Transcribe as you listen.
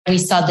we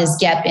saw this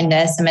gap in the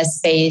SMS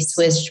space,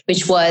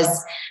 which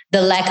was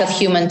the lack of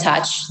human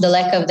touch, the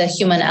lack of the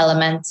human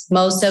element.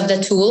 Most of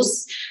the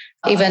tools,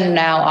 even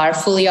now, are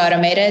fully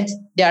automated.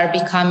 They are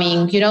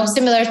becoming,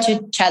 similar to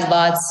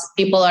chatbots.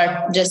 People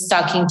are just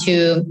talking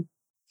to,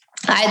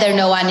 either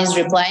no one is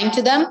replying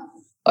to them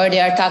or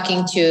they are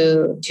talking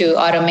to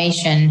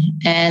automation.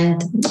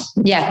 And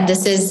yeah,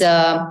 this is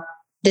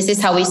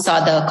how we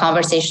saw the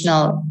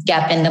conversational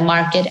gap in the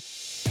market.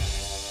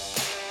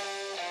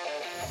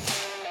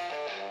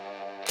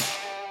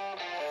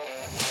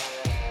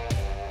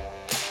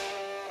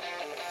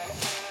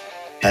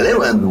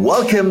 Hello and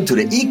welcome to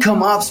the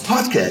eCommerce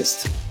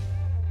podcast.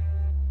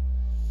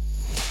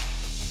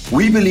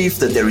 We believe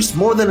that there is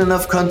more than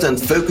enough content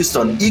focused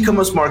on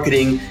e-commerce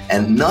marketing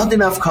and not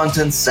enough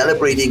content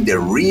celebrating the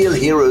real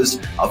heroes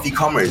of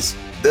e-commerce,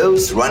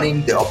 those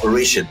running the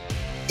operation.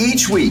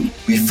 Each week,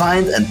 we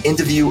find and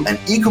interview an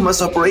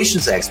e-commerce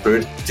operations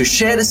expert to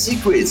share the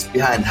secrets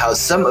behind how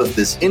some of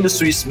this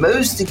industry's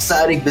most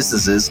exciting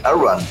businesses are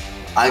run.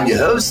 I'm your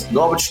host,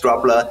 Norbert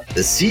Strappler,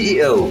 the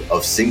CEO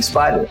of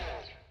SyncSpider.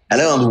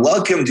 Hello and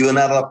welcome to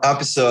another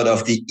episode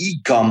of the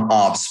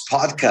eCommerce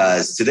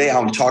podcast. Today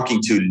I'm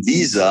talking to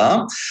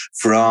Lisa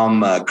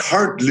from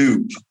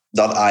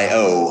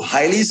Cartloop.io.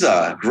 Hi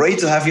Lisa, great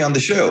to have you on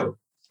the show.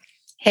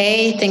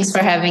 Hey, thanks for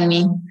having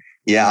me.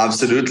 Yeah,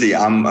 absolutely.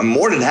 I'm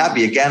more than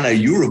happy. Again, a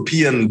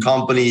European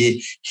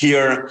company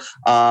here.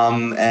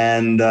 We're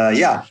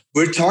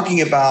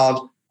talking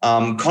about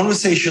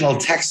conversational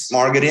text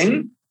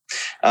marketing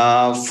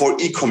for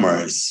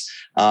e-commerce.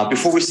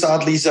 Before we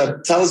start, Lisa,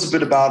 tell us a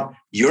bit about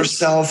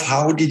yourself.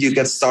 How did you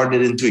get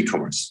started into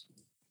e-commerce?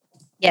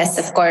 Yes,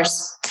 of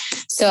course.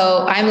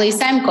 So I'm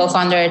Lisa. I'm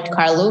co-founder at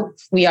Cartloop.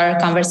 We are a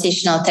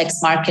conversational text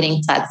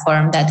marketing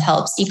platform that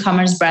helps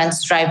e-commerce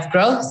brands drive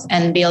growth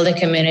and build a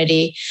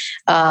community,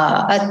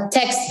 a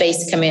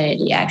text-based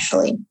community,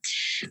 actually.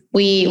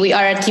 We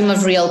are a team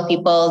of real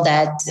people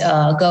that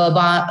go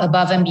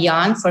above and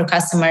beyond for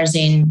customers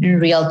in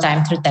real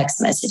time through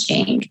text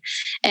messaging.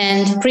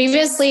 And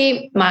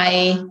previously,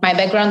 my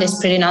background is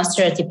pretty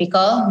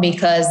non-stereotypical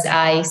because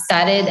I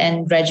studied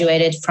and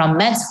graduated from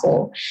med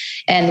school.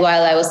 And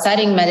while I was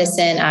studying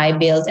medicine, I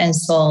built and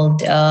sold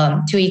 2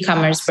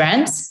 e-commerce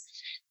brands.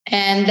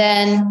 And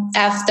then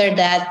after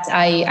that,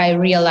 I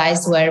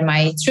realized where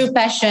my true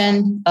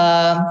passion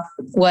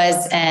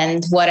was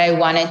and what I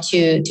wanted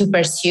to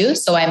pursue.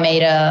 So I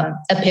made a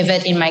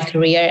pivot in my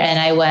career and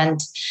I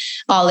went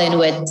all in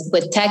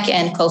with tech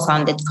and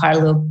co-founded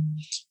Cartloop.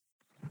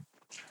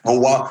 Oh,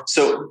 wow.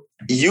 So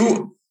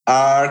you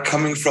are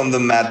coming from the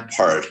med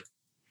part.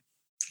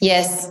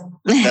 Yes.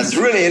 That's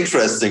really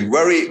interesting.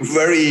 Very,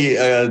 very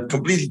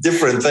completely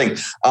different thing.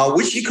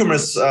 Which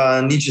e-commerce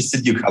niches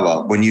did you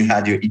cover when you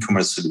had your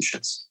e-commerce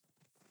solutions?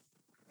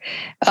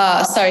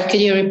 Sorry, could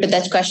you repeat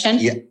that question?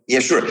 Yeah,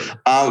 sure.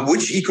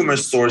 Which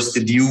e-commerce stores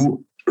did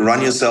you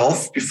run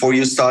yourself before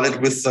you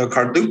started with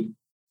Cartloop?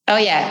 Oh,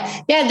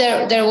 yeah. Yeah,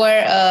 there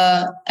were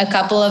a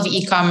couple of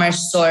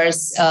e-commerce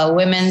stores,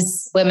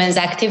 women's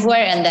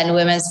activewear and then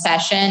women's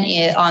fashion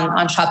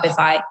on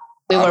Shopify.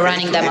 We were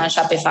running them on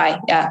Shopify.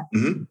 Yeah.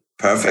 Mm-hmm.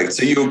 Perfect.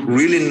 So you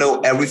really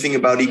know everything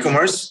about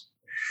e-commerce?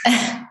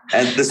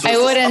 And this I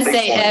wouldn't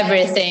say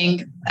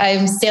everything.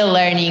 I'm still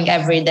learning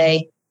every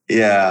day.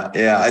 Yeah.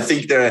 I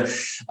think the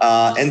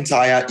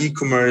entire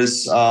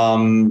e-commerce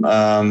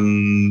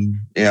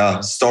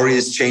story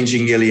is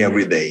changing nearly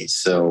every day.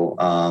 So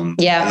a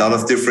lot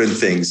of different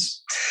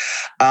things.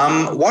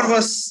 What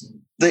was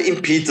the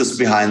impetus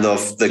behind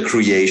of the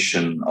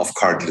creation of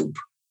Cartloop?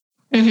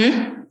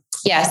 Mm-hmm.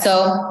 Yeah.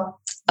 So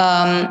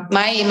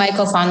my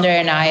co-founder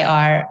and I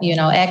are,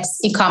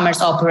 ex-e-commerce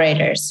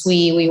operators.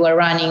 We were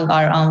running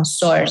our own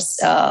stores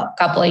a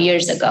couple of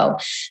years ago.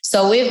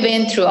 So we've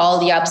been through all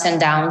the ups and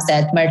downs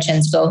that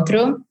merchants go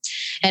through.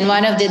 And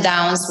one of the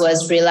downs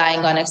was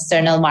relying on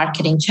external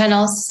marketing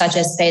channels, such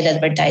as paid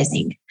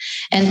advertising.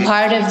 And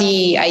part of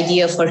the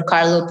idea for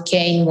Cartloop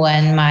came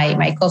when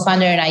my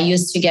co-founder and I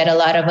used to get a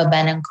lot of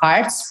abandoned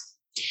carts.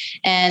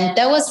 And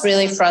that was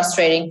really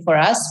frustrating for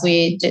us.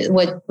 We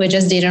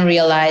just didn't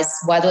realize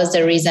what was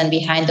the reason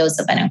behind those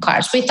abandoned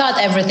carts. We thought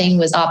everything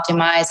was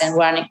optimized and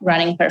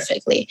running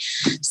perfectly.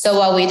 So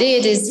what we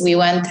did is we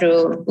went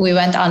on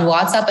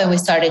WhatsApp and we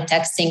started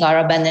texting our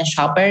abandoned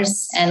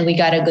shoppers, and we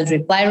got a good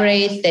reply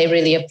rate. They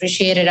really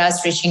appreciated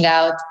us reaching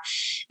out.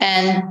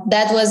 And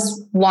that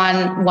was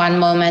one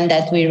moment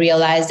that we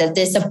realized that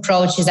this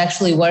approach is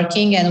actually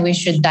working and we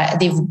should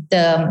dig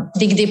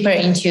deeper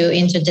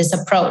into this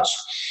approach.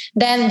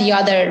 Then the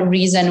other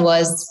reason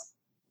was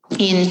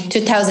in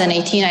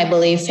 2018, I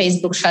believe,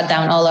 Facebook shut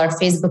down all our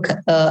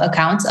Facebook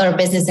accounts, our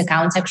business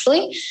accounts,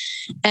 actually.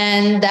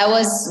 And that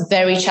was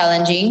very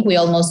challenging. We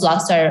almost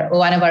lost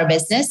one of our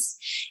business.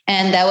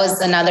 And that was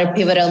another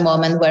pivotal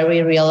moment where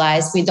we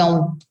realized we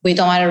don't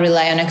want to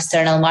rely on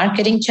external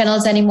marketing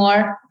channels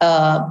anymore.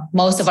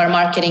 Most of our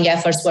marketing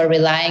efforts were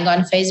relying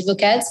on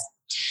Facebook ads.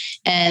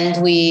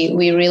 And we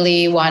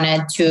really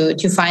wanted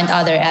to find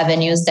other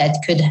avenues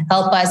that could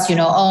help us,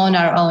 own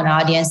our own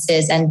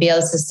audiences and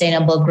build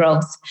sustainable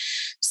growth.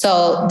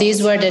 So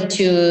these were the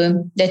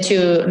two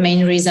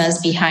main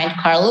reasons behind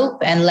Cartloop.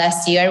 And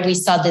last year we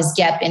saw this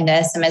gap in the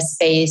SMS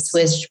space,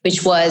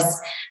 which was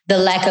the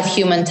lack of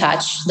human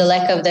touch, the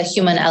lack of the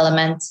human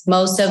element.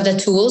 Most of the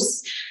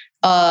tools,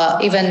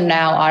 even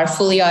now, are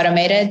fully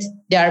automated.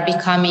 They are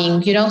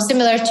becoming,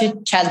 similar to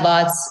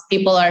chatbots.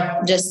 People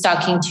are just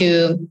talking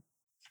to,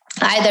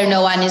 either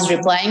no one is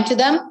replying to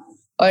them,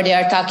 or they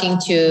are talking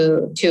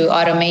to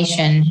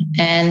automation.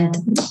 And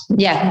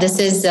yeah, this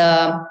is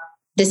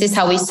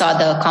how we saw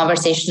the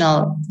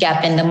conversational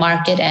gap in the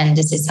market, and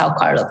this is how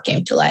Cartloop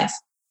came to life.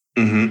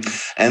 Mm-hmm.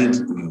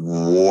 And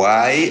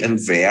why and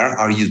where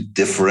are you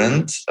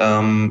different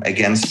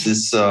against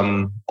this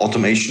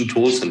automation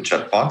tools and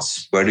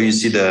chatbots? Where do you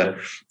see the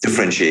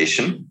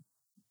differentiation?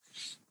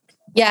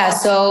 Yeah,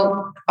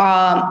 so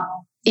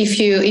if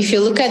you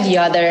look at the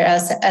other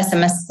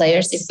SMS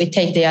players, if we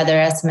take the other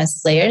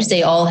SMS players,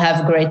 they all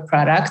have great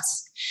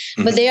products,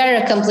 but they are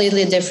a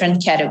completely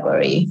different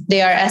category.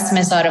 They are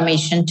SMS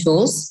automation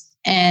tools,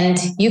 and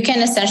you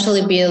can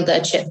essentially build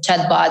a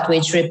chatbot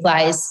which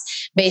replies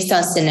based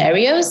on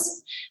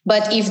scenarios.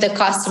 But if the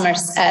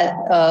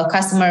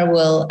customer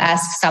will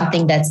ask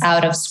something that's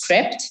out of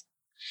script,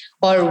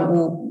 or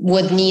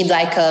would need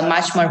like a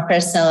much more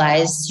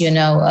personalized,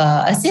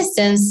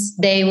 assistance,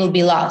 they will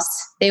be lost.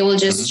 They will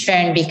just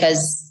churn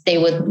because they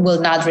will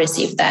not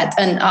receive that.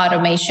 And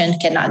automation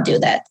cannot do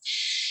that.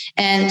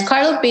 And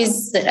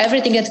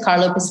everything at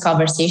Cartloop is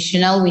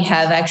conversational. We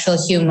have actual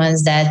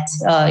humans that,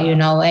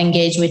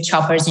 engage with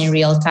shoppers in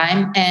real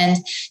time.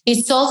 And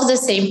it solves the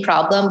same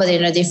problem, but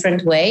in a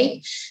different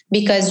way,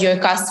 because your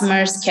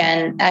customers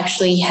can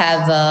actually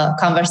have a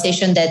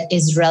conversation that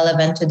is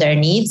relevant to their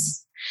needs,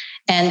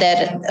 and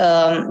that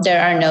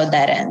there are no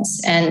dead ends,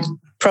 and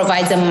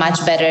provides a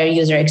much better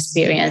user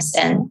experience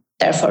and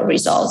therefore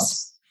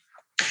results.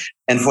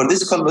 And for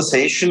this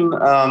conversation,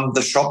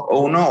 the shop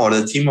owner or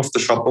the team of the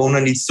shop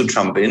owner needs to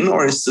jump in,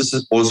 or is this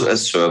also a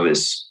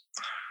service?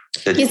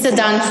 It's a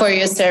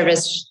done-for-you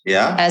service.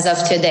 Yeah. As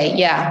of today,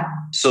 yeah.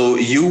 So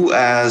you,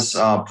 as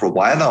a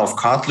provider of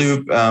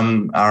Cartloop,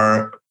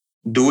 are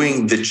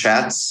doing the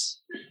chats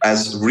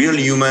as real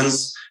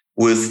humans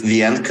with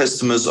the end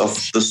customers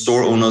of the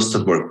store owners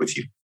that work with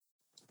you.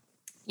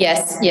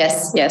 Yes.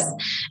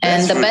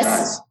 And the best.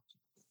 Nice.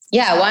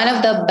 Yeah, one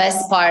of the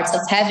best parts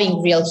of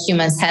having real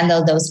humans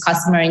handle those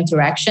customer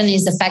interaction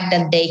is the fact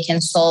that they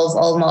can solve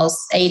almost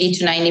 80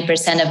 to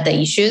 90% of the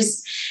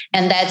issues.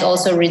 And that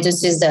also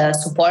reduces the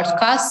support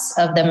costs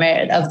of the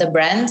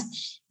brand.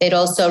 It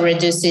also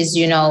reduces,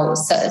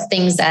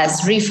 things as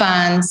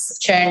refunds,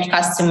 churned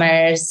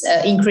customers,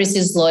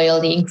 increases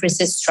loyalty,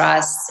 increases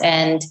trust,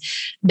 and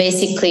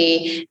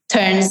basically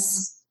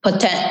turns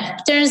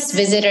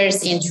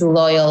visitors into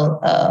loyal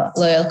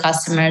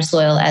customers,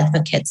 loyal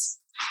advocates.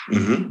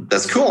 Mm-hmm.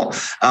 That's cool.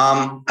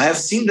 I have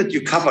seen that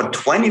you cover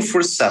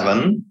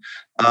 24/7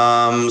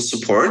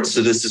 support.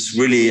 So this is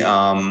really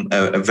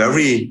a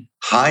very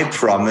high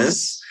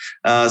promise.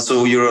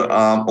 So you're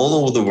all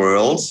over the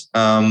world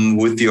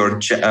with your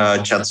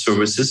chat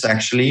services,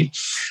 actually.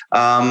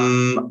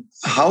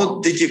 How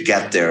did you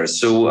get there?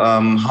 So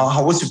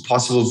how was it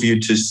possible for you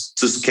to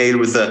scale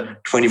with a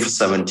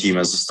 24/7 team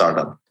as a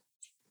startup?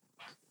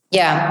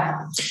 Yeah.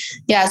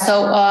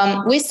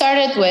 So we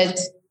started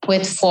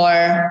with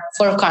four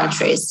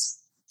countries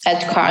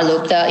at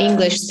Cartloop, the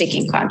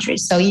English-speaking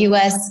countries. So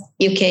US,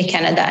 UK,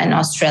 Canada, and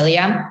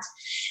Australia.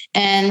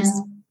 And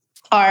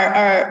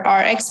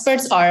our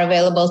experts are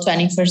available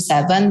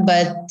 24/7,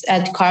 but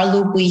at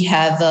Cartloop we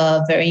have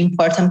a very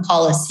important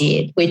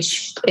policy,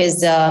 which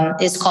is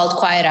called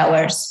quiet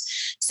hours.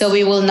 So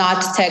we will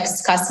not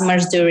text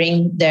customers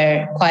during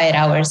their quiet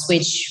hours,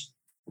 which,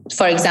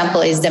 for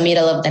example, is the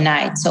middle of the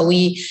night. So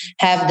we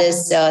have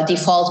this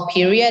default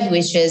period,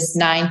 which is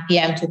 9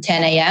 p.m. to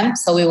 10 a.m.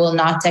 So we will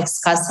not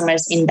text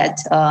customers in that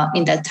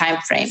time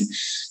frame.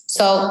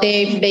 So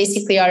they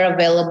basically are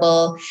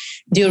available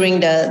during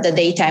the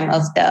daytime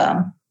of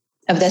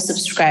the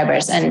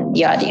subscribers and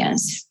the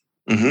audience.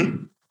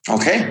 Mm-hmm.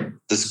 Okay,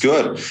 that's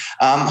good.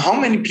 How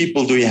many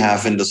people do you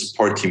have in the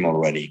support team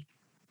already?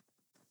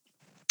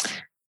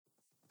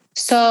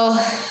 So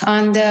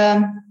on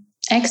the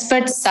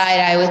expert side,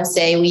 I would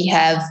say we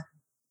have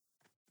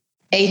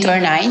 8 or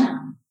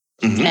 9.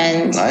 Mm-hmm.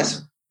 And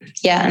nice.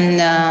 Yeah,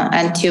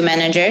 and 2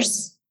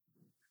 managers.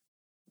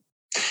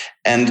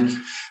 And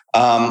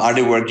are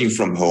they working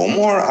from home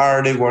or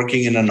are they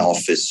working in an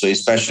office? So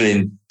especially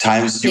in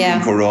times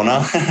during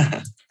Corona.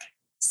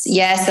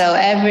 Yeah, so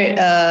every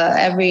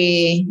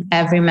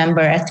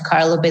member at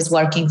Cartloop is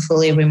working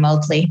fully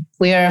remotely.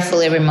 We are a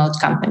fully remote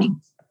company.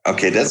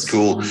 Okay, that's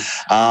cool.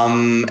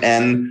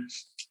 And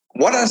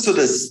what are sort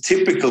of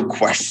typical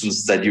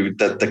questions that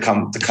the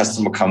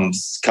customer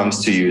comes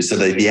to you, so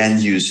that the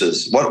end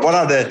users? What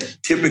are the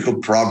typical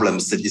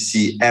problems that you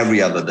see every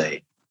other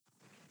day?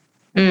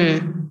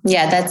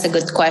 Yeah, that's a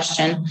good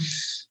question.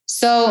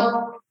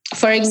 So,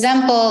 for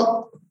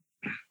example,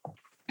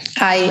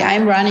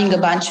 I'm running a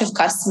bunch of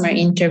customer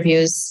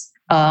interviews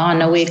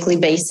on a weekly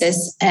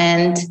basis,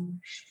 and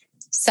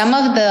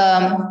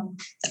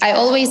I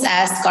always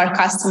ask our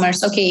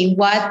customers, okay,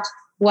 what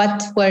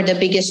were the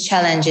biggest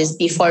challenges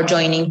before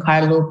joining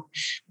Cartloop?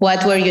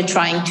 What were you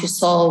trying to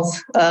solve?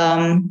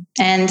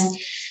 And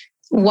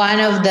one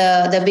of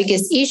the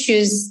biggest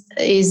issues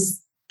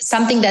is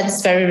something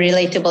that's very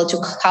relatable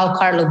to how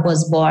Cartloop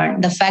was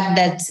born. The fact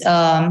that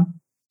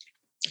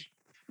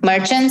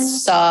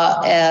merchants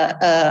saw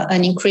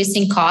an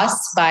increasing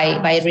cost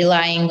by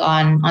relying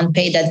on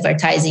paid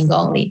advertising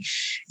only.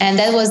 And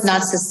that was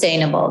not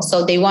sustainable.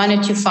 So they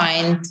wanted to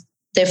find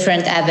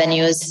different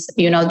avenues,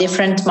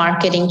 different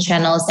marketing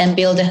channels and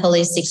build a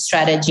holistic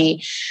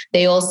strategy.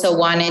 They also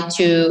wanted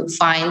to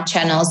find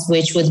channels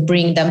which would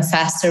bring them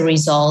faster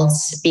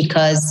results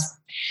because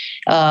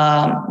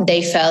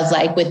they felt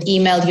like with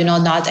email,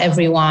 not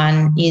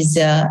everyone is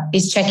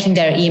checking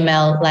their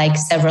email like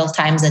several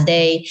times a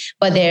day,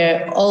 but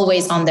they're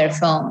always on their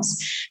phones.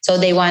 So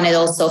they wanted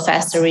also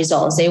faster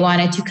results. They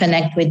wanted to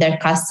connect with their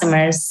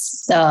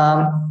customers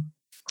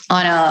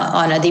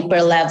on a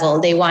deeper level.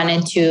 They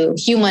wanted to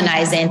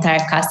humanize the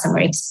entire customer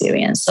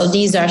experience. So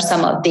these are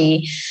some of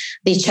the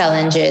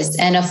challenges.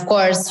 And of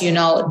course,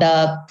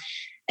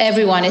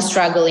 everyone is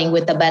struggling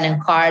with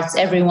abandoned carts.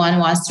 Everyone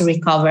wants to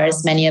recover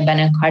as many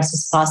abandoned carts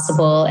as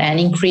possible and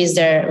increase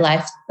their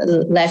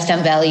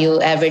lifetime value,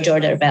 average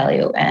order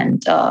value,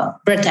 and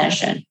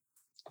retention.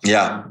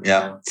 Yeah,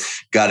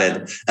 got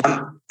it.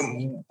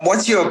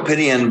 What's your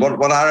opinion?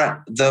 What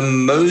are the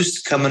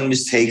most common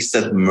mistakes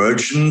that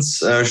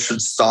merchants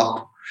should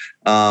stop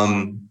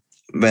when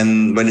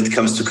it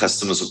comes to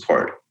customer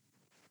support?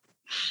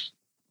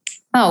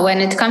 Oh,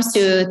 when it comes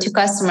to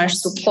customer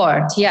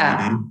support,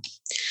 yeah. Mm-hmm.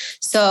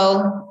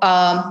 So,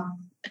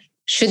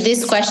 should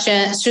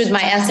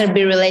my answer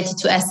be related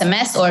to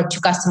SMS or to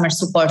customer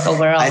support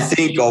overall? I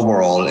think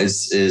overall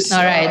is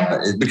all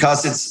right,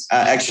 because it's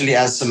actually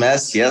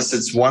SMS. Yes,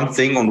 it's one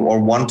thing or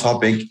one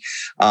topic,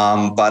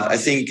 but I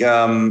think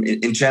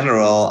in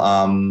general,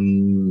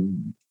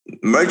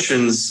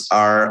 merchants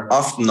are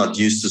often not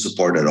used to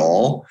support at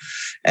all.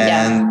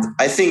 And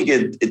I think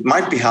it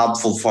might be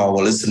helpful for our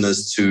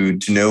listeners to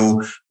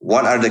know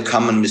what are the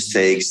common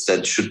mistakes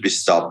that should be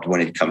stopped when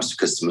it comes to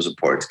customer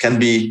support. It can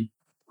be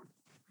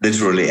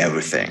literally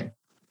everything.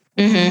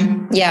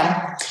 Mm-hmm.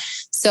 Yeah.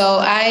 So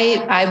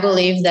I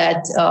believe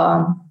that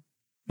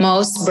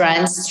most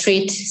brands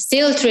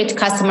still treat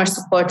customer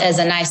support as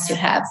a nice to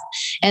have,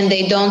 and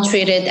they don't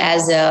treat it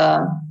as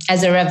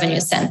a revenue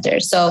center.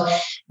 So,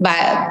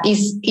 but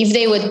if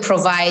they would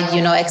provide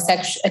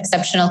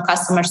exceptional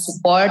customer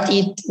support,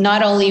 it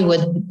not only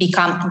would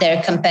become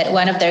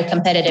one of their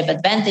competitive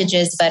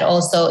advantages, but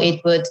also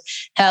it would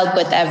help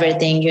with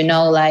everything.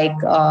 Like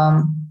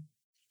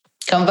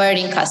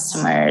converting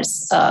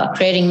customers,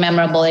 creating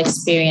memorable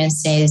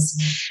experiences,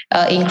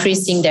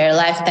 increasing their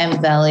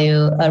lifetime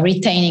value,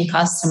 retaining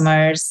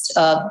customers,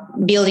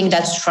 building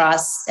that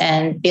trust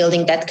and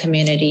building that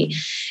community.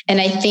 And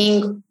I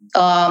think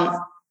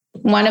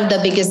one of the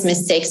biggest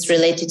mistakes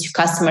related to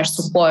customer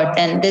support,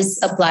 and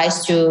this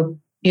applies to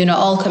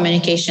all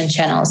communication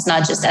channels,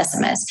 not just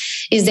SMS,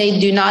 is they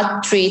do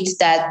not treat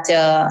that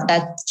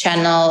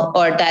channel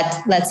or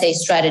that, let's say,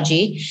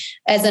 strategy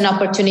as an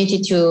opportunity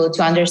to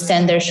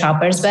understand their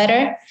shoppers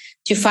better,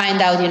 to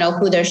find out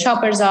who their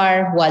shoppers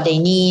are, what they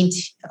need,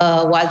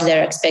 what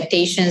their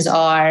expectations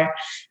are,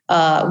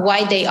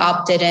 why they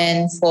opted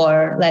in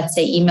for, let's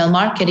say, email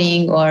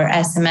marketing or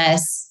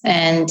SMS,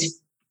 and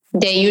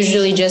they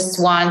usually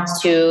just want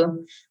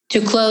to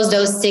close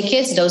those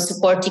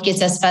support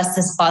tickets as fast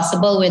as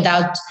possible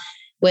without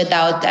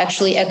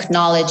actually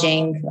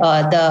acknowledging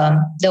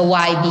the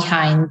why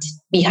behind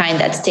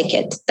that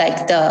ticket,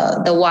 like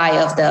the why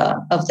of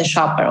the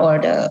shopper or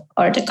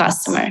the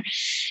customer.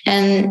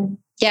 And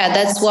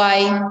that's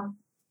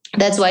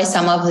why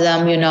some of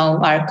them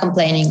are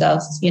complaining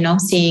of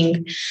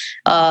seeing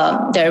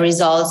their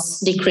results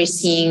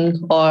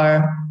decreasing,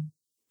 or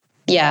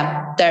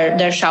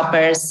their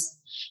shoppers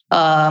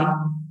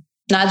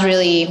not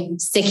really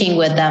sticking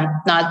with them,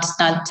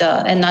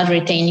 and not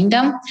retaining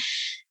them.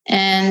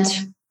 And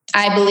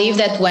I believe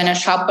that when a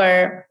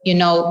shopper,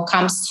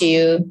 comes to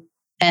you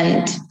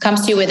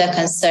with a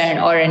concern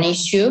or an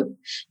issue,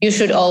 you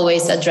should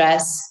always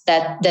address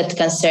that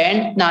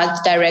concern,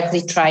 not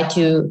directly try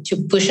to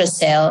push a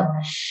sale.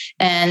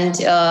 And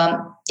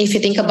if you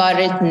think about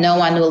it, no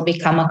one will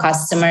become a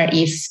customer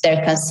if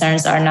their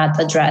concerns are not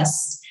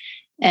addressed.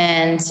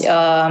 And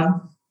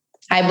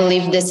I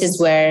believe this is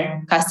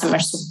where customer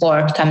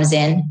support comes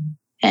in,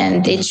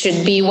 and it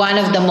should be one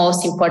of the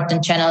most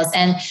important channels.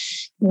 And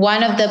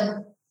one of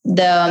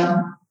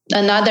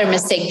another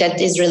mistake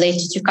that is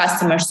related to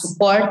customer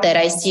support that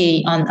I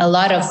see on a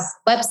lot of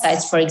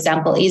websites, for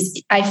example,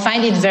 is I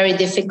find it very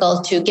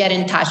difficult to get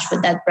in touch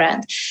with that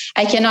brand.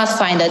 I cannot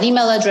find an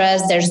email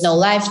address. There's no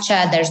live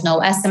chat. There's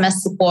no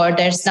SMS support.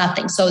 There's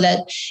nothing. So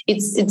that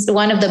it's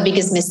one of the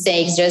biggest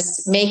mistakes,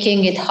 just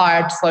making it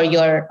hard for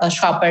your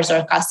shoppers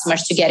or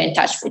customers to get in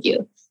touch with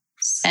you.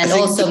 And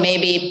also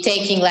maybe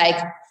taking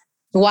like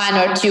 1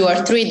 or 2 or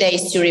 3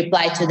 days to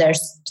reply to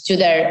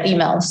their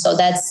email. So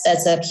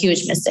that's a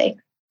huge mistake.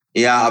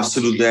 Yeah,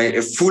 absolutely.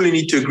 I fully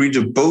need to agree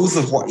to both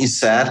of what you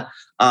said.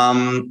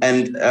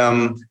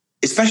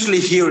 Especially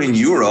here in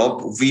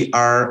Europe, we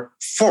are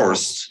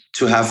forced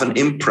to have an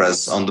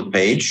impress on the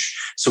page.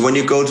 So when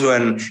you go to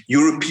an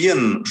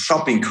European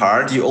shopping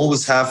cart, you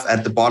always have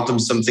at the bottom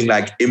something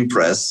like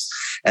impress.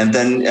 And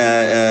then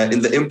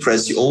in the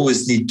impress, you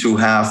always need to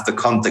have the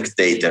contact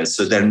data.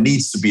 So there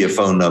needs to be a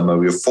phone number.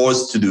 We're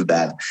forced to do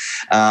that.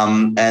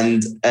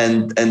 And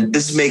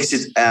this makes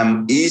it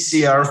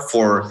easier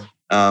for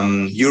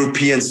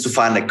Europeans to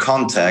find a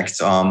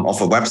contact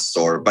of a web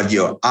store. But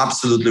you're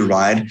absolutely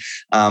right.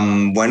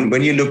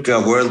 When you look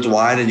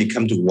worldwide and you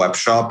come to a web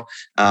shop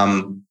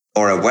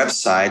or a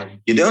website,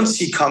 you don't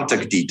see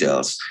contact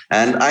details.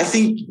 And I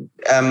think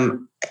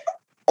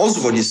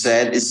also what you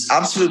said is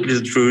absolutely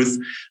the truth.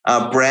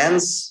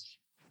 Brands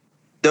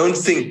don't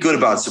think good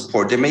about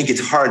support. They make it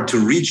hard to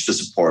reach the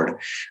support,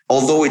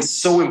 although it's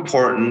so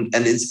important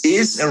and it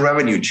is a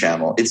revenue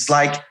channel. It's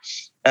like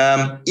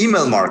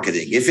email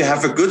marketing. If you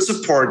have a good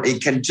support, you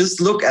can just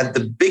look at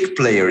the big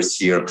players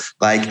here,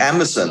 like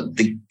Amazon.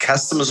 The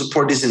customer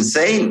support is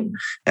insane.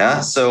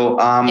 Yeah. So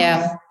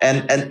and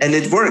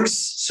it works.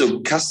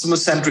 So customer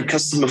centric,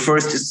 customer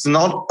first. It's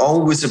not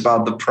always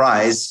about the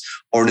price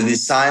or the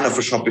design of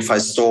a Shopify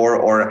store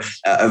or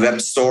a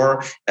web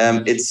store.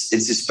 It's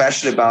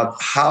especially about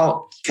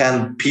how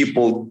can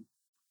people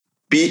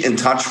be in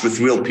touch with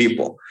real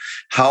people.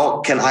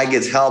 How can I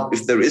get help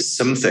if there is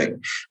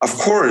something? Of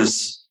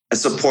course, a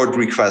support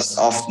request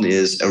often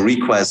is a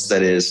request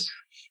that is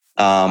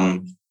a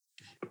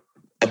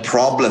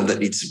problem that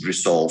needs to be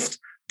resolved.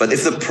 But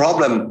if the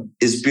problem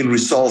is being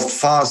resolved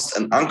fast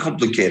and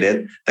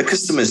uncomplicated, the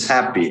customer is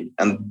happy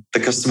and the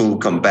customer will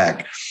come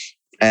back.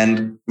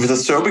 And with a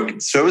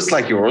service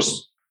like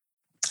yours,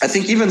 I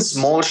think even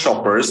small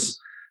shoppers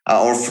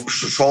or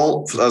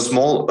small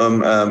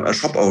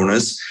shop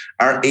owners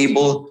are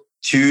able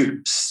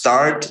to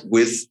start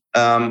with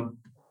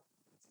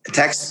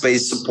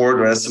text-based support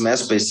or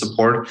SMS-based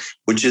support,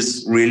 which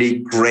is really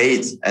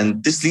great.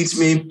 And this leads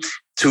me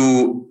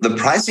to the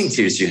pricing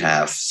tiers you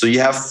have. So you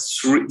have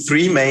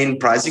three main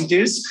pricing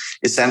tiers: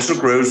 Essential,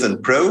 Growth,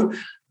 and Pro.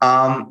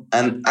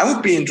 And I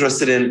would be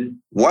interested in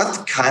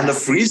what kind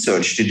of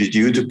research did you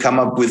do to come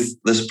up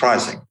with this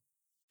pricing?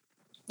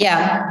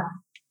 Yeah,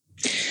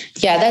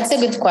 that's a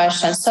good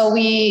question. So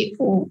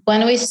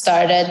when we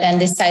started and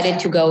decided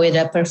to go with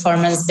a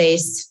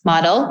performance-based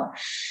model,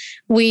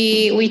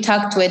 we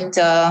talked with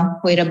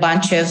a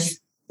bunch of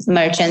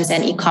merchants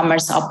and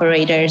e-commerce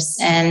operators.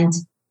 And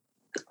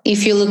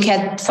if you look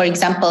at, for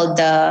example,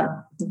 the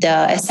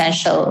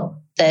essential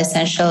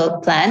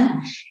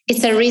plan,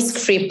 it's a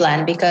risk-free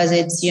plan because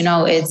it's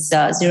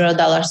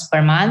 $0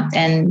 per month,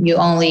 and we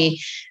only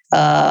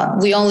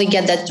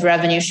get that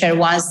revenue share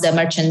once the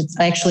merchant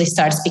actually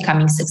starts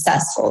becoming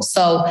successful.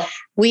 So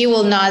we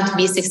will not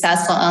be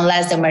successful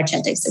unless the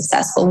merchant is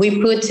successful.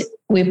 We put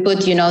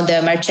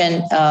the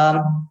merchant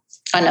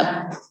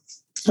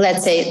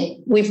let's say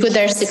we put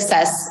their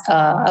success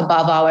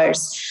above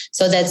ours.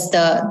 So that's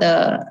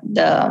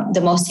the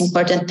most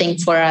important thing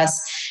for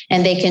us.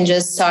 And they can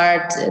just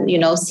start,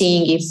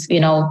 seeing if,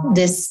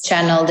 this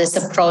channel, this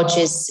approach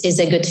is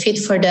a good fit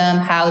for them,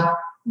 how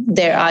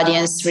their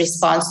audience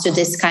responds to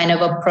this kind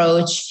of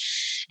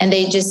approach, and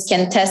they just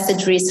can test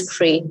it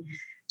risk-free.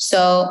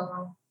 So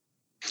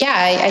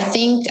yeah, I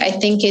think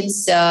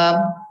it's, of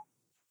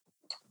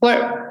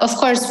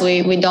course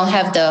we don't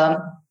have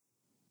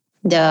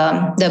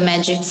the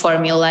magic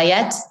formula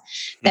yet.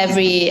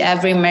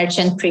 Every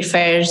merchant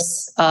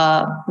prefers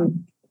a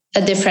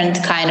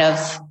different kind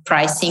of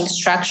pricing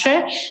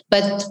structure,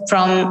 but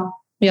from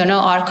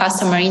our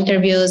customer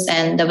interviews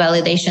and the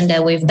validation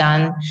that we've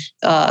done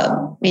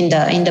in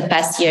the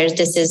past years,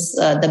 this is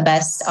the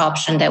best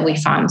option that we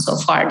found so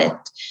far,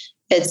 that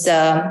it's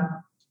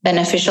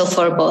beneficial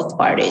for both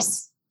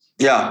parties.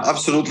 Yeah,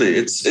 absolutely.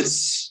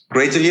 It's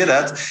great to hear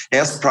that.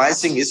 Yes,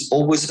 pricing is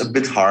always a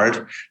bit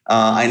hard.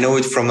 I know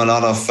it from a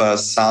lot of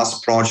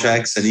SaaS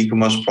projects and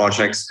e-commerce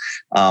projects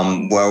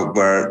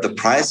where the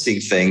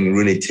pricing thing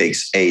really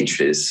takes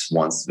ages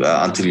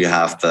until you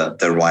have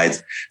the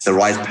right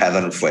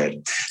pattern for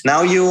it.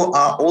 Now you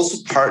are also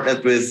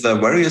partnered with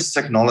various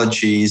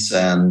technologies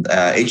and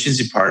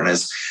agency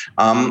partners.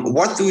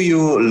 What do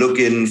you look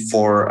in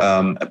for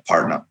a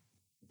partner?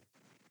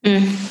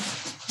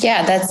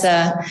 Yeah, that's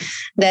a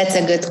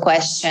good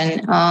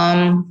question.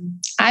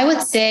 I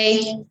would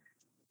say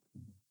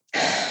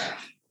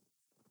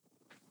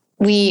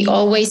we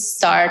always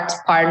start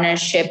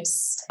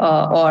partnerships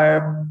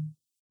or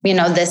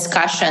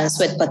discussions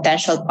with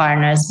potential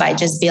partners by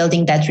just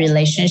building that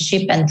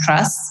relationship and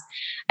trust.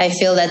 I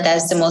feel that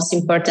that's the most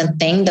important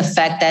thing. The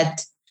fact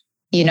that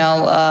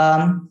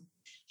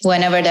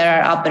whenever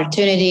there are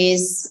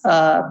opportunities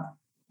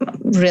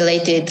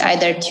related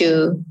either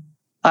to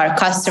our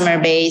customer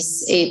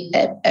base,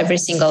 every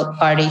single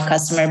party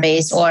customer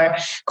base, or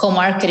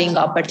co-marketing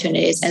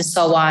opportunities and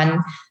so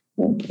on,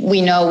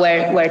 we know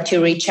where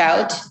to reach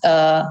out,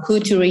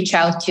 who to reach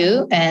out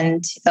to,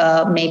 and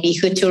maybe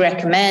who to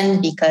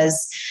recommend,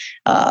 because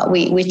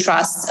we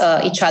trust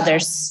each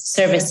other's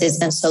services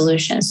and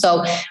solutions.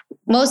 So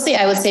mostly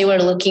I would say we're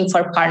looking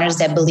for partners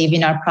that believe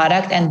in our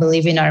product and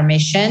believe in our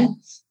mission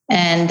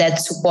and that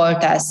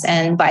support us,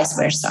 and vice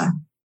versa.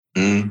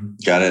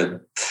 Got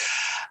it.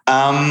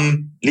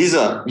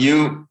 Lisa,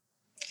 you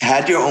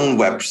had your own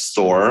web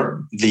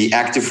store, the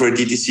Active for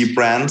DTC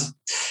brand.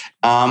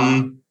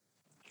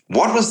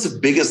 What was the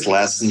biggest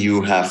lesson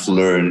you have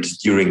learned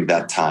during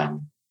that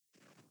time?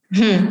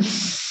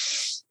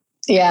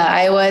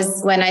 Yeah,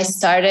 when I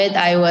started,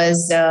 I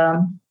was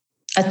a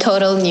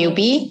total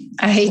newbie.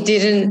 I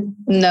didn't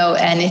know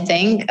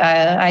anything.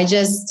 I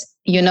just,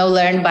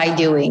 learned by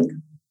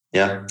doing.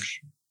 Yeah.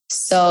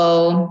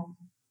 So,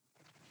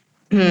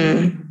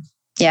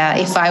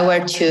 if I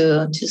were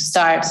to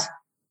start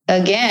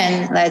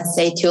again, let's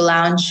say to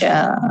launch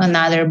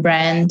another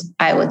brand,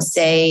 I would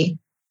say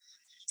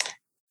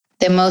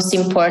the most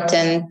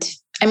important,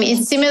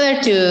 it's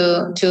similar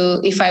to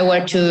if I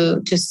were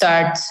to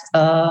start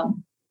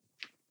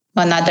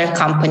another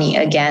company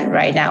again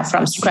right now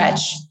from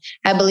scratch.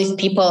 I believe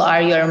people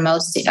are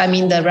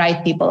the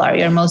right people are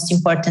your most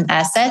important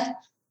asset,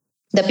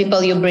 the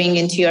people you bring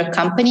into your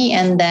company.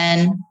 And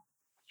then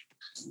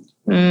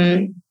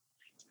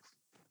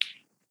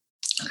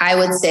I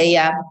would say,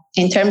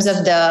 in terms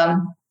of the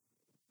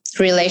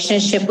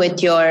relationship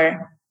with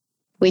your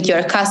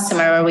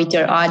customer or with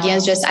your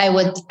audience, I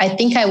would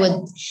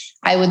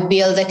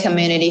build a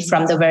community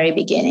from the very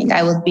beginning.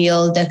 I would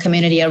build a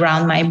community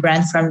around my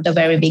brand from the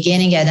very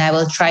beginning, and I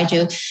will try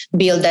to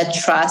build that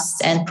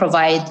trust and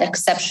provide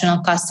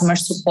exceptional customer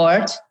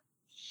support.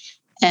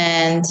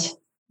 And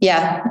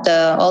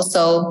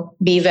also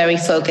be very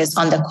focused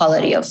on the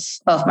quality of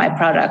my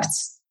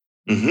products,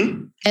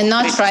 and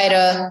not try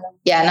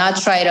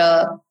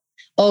to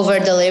over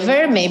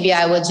deliver. Maybe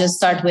I would just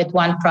start with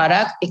one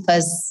product,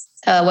 because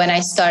when I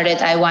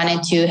started, I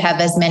wanted to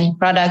have as many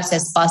products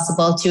as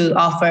possible to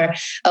offer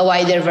a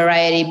wider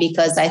variety,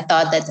 because I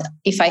thought that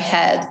if I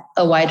had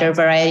a wider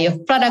variety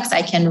of products,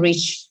 I can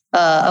reach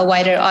a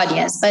wider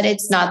audience. But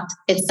it's not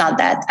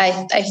that.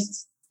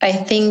 I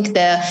think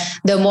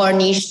the more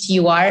niched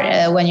you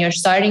are when you're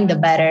starting, the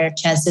better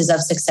chances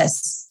of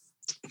success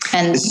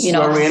and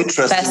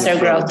faster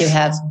growth you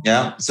have.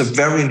 Yeah, it's a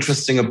very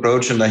interesting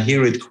approach, and I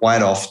hear it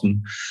quite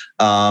often,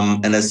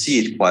 and I see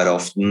it quite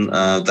often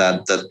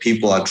that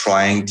people are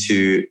trying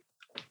to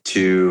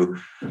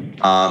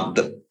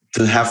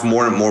have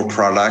more and more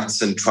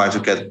products and try to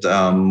get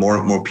more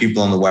and more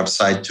people on the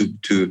website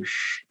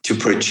to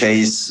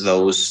purchase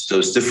those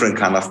different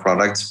kind of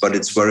products, but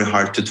it's very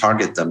hard to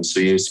target them. So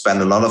you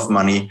spend a lot of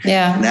money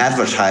in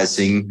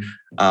advertising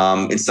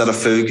instead of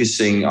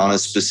focusing on a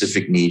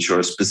specific niche or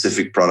a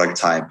specific product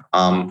type.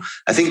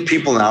 I think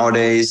people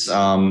nowadays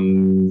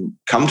come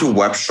to a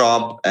web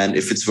shop, and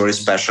if it's very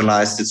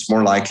specialized, it's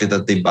more likely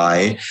that they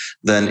buy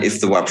than if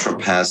the web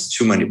shop has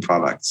too many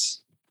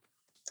products.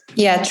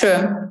 Yeah,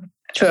 true.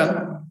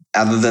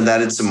 Other than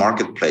that, it's a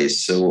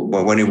marketplace. So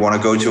when you want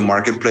to go to a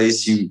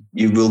marketplace,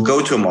 you will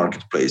go to a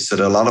marketplace. So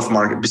there are a lot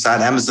of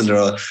besides Amazon, there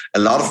are a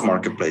lot of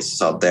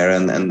marketplaces out there,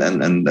 and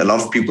a lot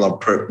of people are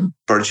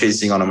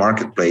purchasing on a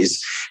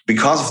marketplace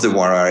because of the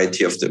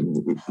variety of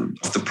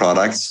the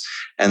products,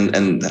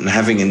 and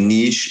having a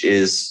niche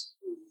is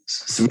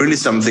really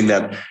something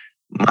that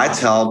might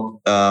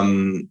help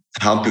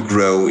you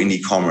grow in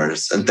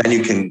e-commerce, and then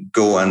you can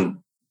go and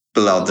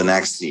build out the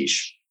next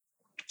niche.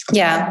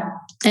 Yeah.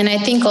 And I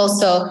think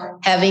also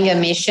having a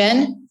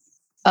mission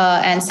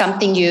and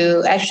something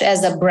you actually,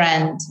 as a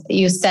brand,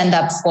 you stand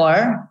up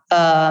for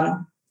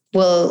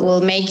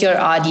will make your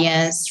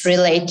audience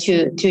relate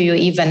to you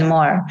even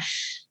more.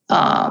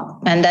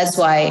 And that's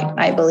why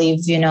I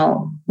believe,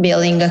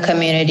 building a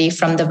community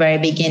from the very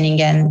beginning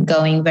and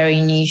going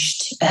very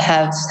niched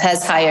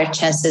has higher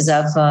chances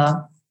of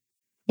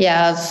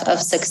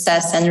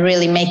success and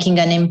really making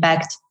an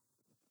impact.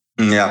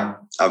 Yeah,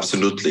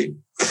 absolutely.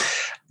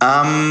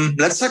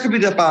 Let's talk a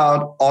bit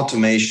about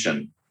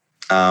automation.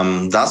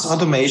 Does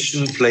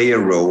automation play a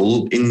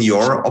role in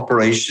your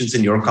operations,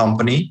 in your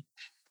company?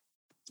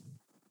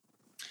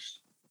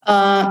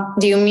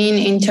 Do you mean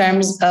in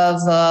terms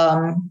of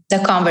the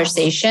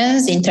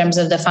conversations, in terms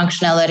of the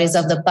functionalities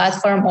of the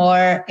platform,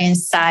 or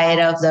inside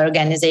of the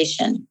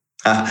organization?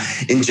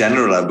 In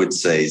general, I would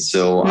say.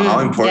 So how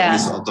important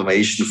is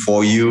automation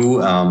for you,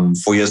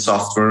 for your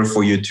software,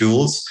 for your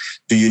tools?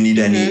 Do you need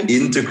any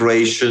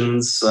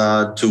integrations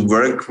to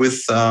work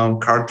with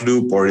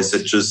Cartloop, or is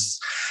it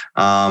just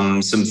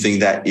something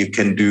that you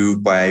can do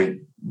by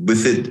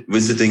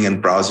visiting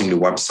and browsing the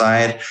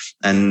website?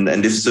 And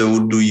if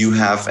so, do you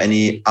have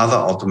any other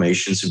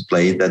automations in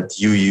play that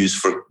you use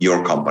for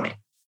your company?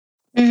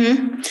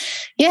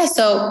 Yeah,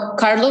 so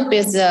Cartloop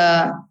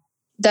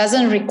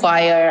doesn't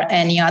require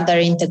any other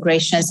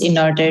integrations in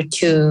order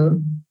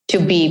to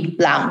be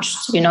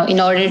launched. In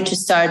order to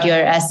start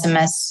your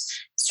SMS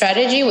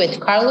strategy with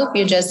Cartloop,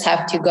 you just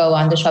have to go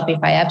on the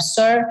Shopify App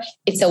Store.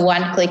 It's a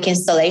one-click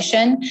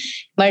installation.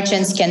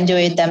 Merchants can do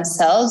it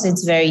themselves.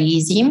 It's very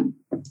easy.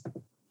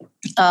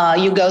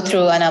 you go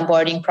through an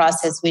onboarding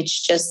process,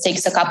 which just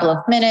takes a couple of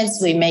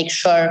minutes. We make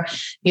sure,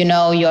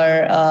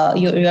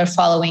 you're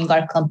following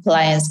our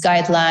compliance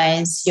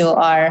guidelines. You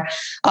are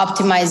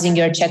optimizing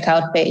your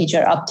checkout page,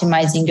 you're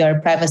optimizing your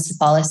privacy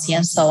policy,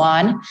 and so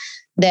on.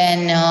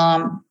 Then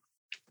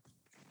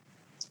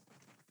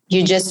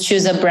you just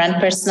choose a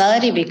brand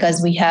personality,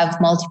 because we have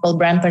multiple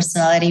brand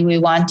personality. We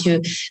want to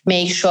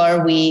make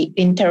sure we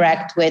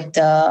interact with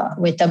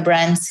the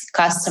brand's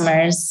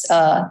customers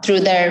through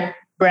their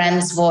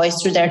brand's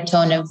voice, through their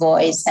tone of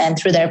voice, and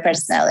through their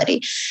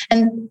personality.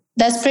 And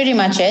that's pretty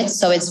much it.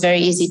 So it's very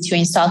easy to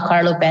install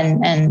Cartloop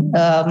and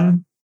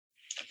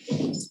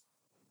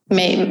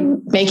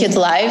make it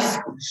live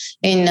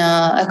in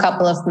a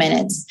couple of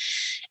minutes.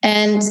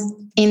 And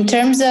in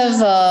terms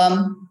of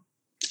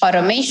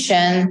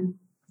automation,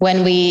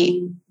 when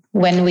we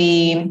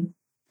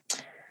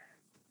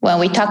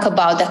talk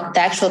about the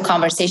actual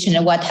conversation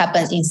and what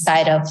happens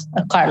inside of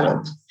a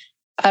Cartloop,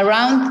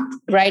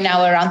 right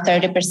now around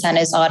 30%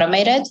 is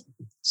automated.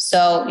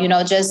 So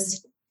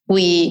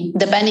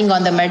depending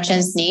on the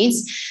merchant's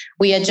needs,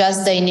 we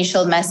adjust the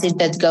initial message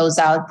that goes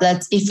out.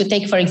 If you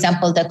take, for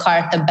example, the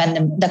cart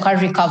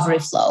recovery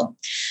flow.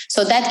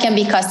 So that can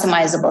be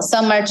customizable.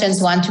 Some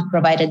merchants want to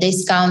provide a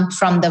discount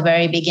from the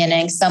very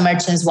beginning. Some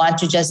merchants want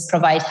to just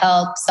provide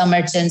help. Some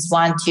merchants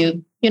want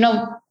to,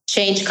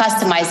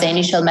 customize the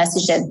initial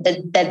message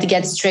that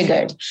gets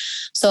triggered.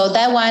 So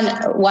that one,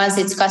 once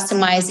it's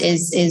customized,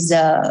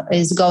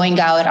 is going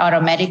out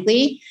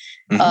automatically.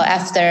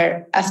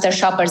 After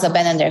shoppers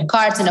abandon their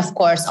carts, and of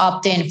course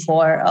opt in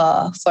for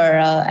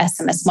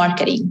SMS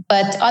marketing.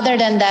 But other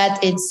than that,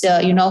 it's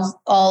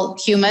all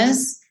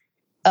humans.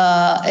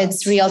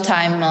 It's real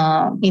time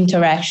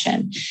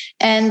interaction.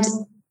 And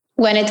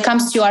when it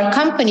comes to our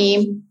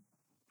company,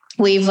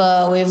 we've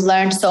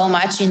learned so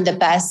much in the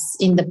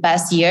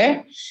past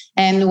year,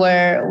 and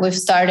we've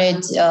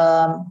started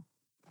to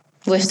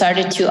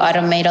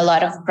automate a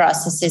lot of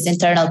processes,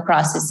 internal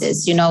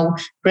processes,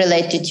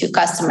 related to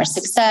customer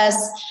success,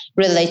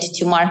 related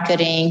to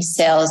marketing,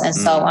 sales, and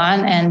so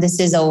on. And this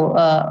is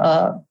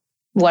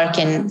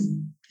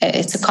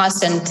it's a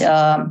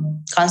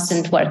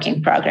constant work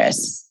in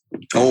progress.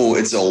 Oh,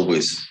 it's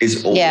always.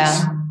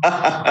 Yeah.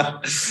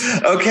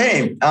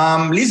 Okay.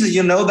 Lisa,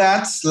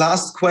 that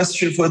last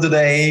question for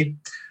today.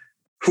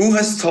 Who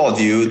has taught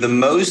you the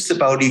most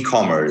about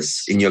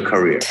e-commerce in your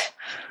career?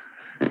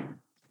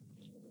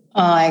 Oh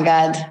my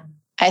God.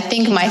 I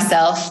think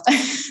myself.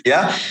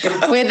 Yeah?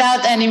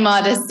 Without any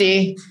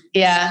modesty.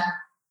 Yeah.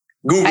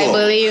 Google. I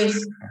believe,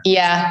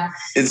 yeah.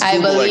 It's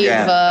Google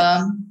again.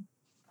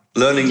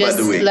 Learning by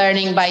doing.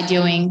 Learning by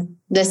doing.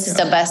 This is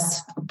the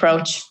best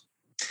approach.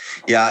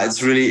 Yeah,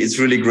 it's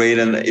really great.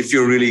 And if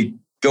you're really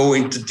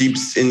going to deep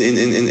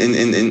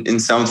in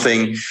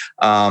something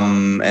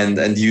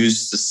and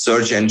use the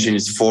search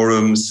engines,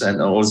 forums,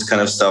 and all this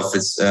kind of stuff,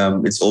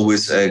 it's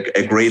always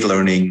a great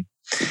learning.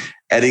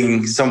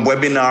 Adding some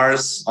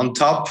webinars on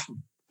top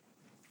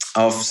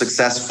of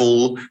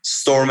successful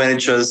store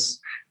managers,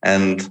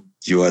 and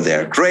you are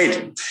there.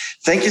 Great.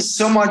 Thank you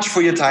so much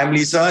for your time,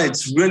 Lisa.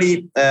 It's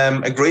really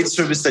a great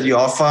service that you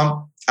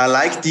offer. I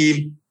like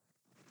the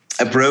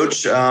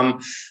approach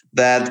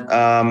that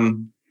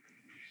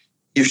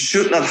you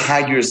should not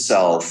hide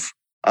yourself.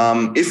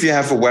 If you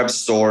have a web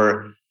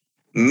store,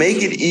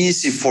 make it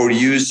easy for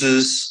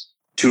users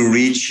to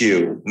reach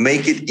you.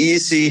 Make it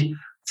easy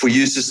for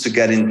users to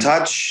get in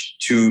touch,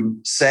 to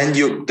send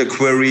you the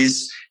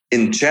queries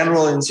in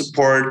general in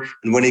support.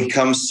 And when it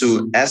comes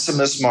to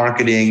SMS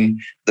marketing,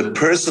 the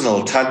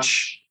personal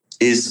touch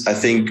is, I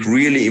think,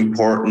 really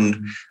important.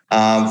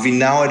 We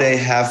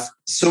nowadays have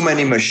so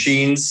many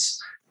machines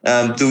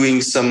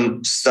doing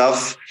some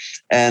stuff.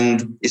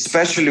 And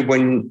especially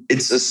when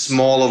it's a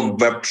smaller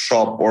web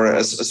shop or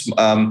an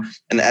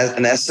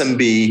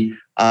SMB,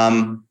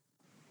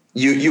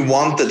 you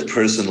want that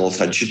personal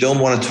touch. You don't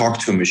want to talk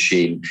to a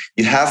machine.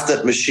 You have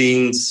that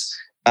machines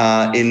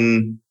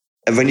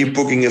when you're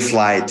booking a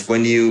flight,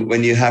 when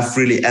you have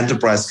really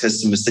enterprise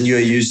customers, then you are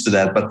used to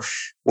that. But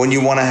when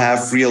you want to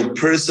have real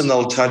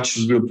personal touch,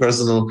 real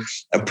personal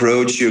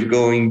approach, you're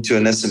going to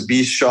an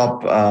SMB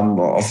shop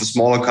of a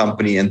smaller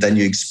company, and then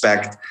you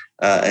expect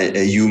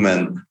a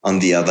human on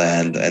the other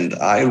hand. And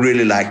I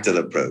really like that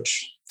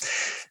approach.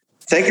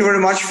 Thank you very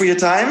much for your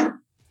time.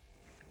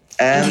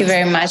 And thank you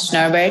very much,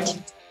 Norbert.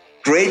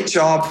 Great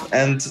job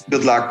and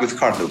good luck with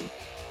Cartloop.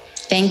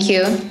 Thank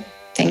you.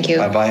 Thank you.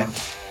 Bye-bye.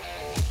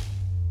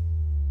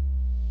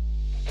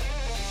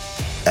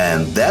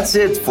 And that's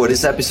it for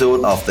this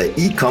episode of the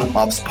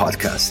eComOps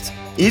podcast.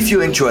 If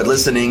you enjoyed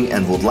listening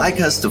and would like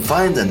us to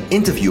find and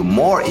interview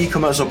more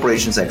e-commerce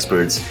operations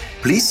experts,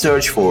 please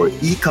search for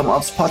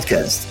eComOps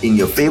podcast in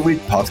your favorite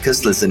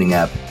podcast listening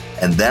app,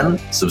 and then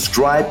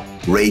subscribe,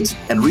 rate,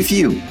 and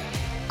review.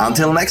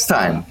 Until next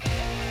time.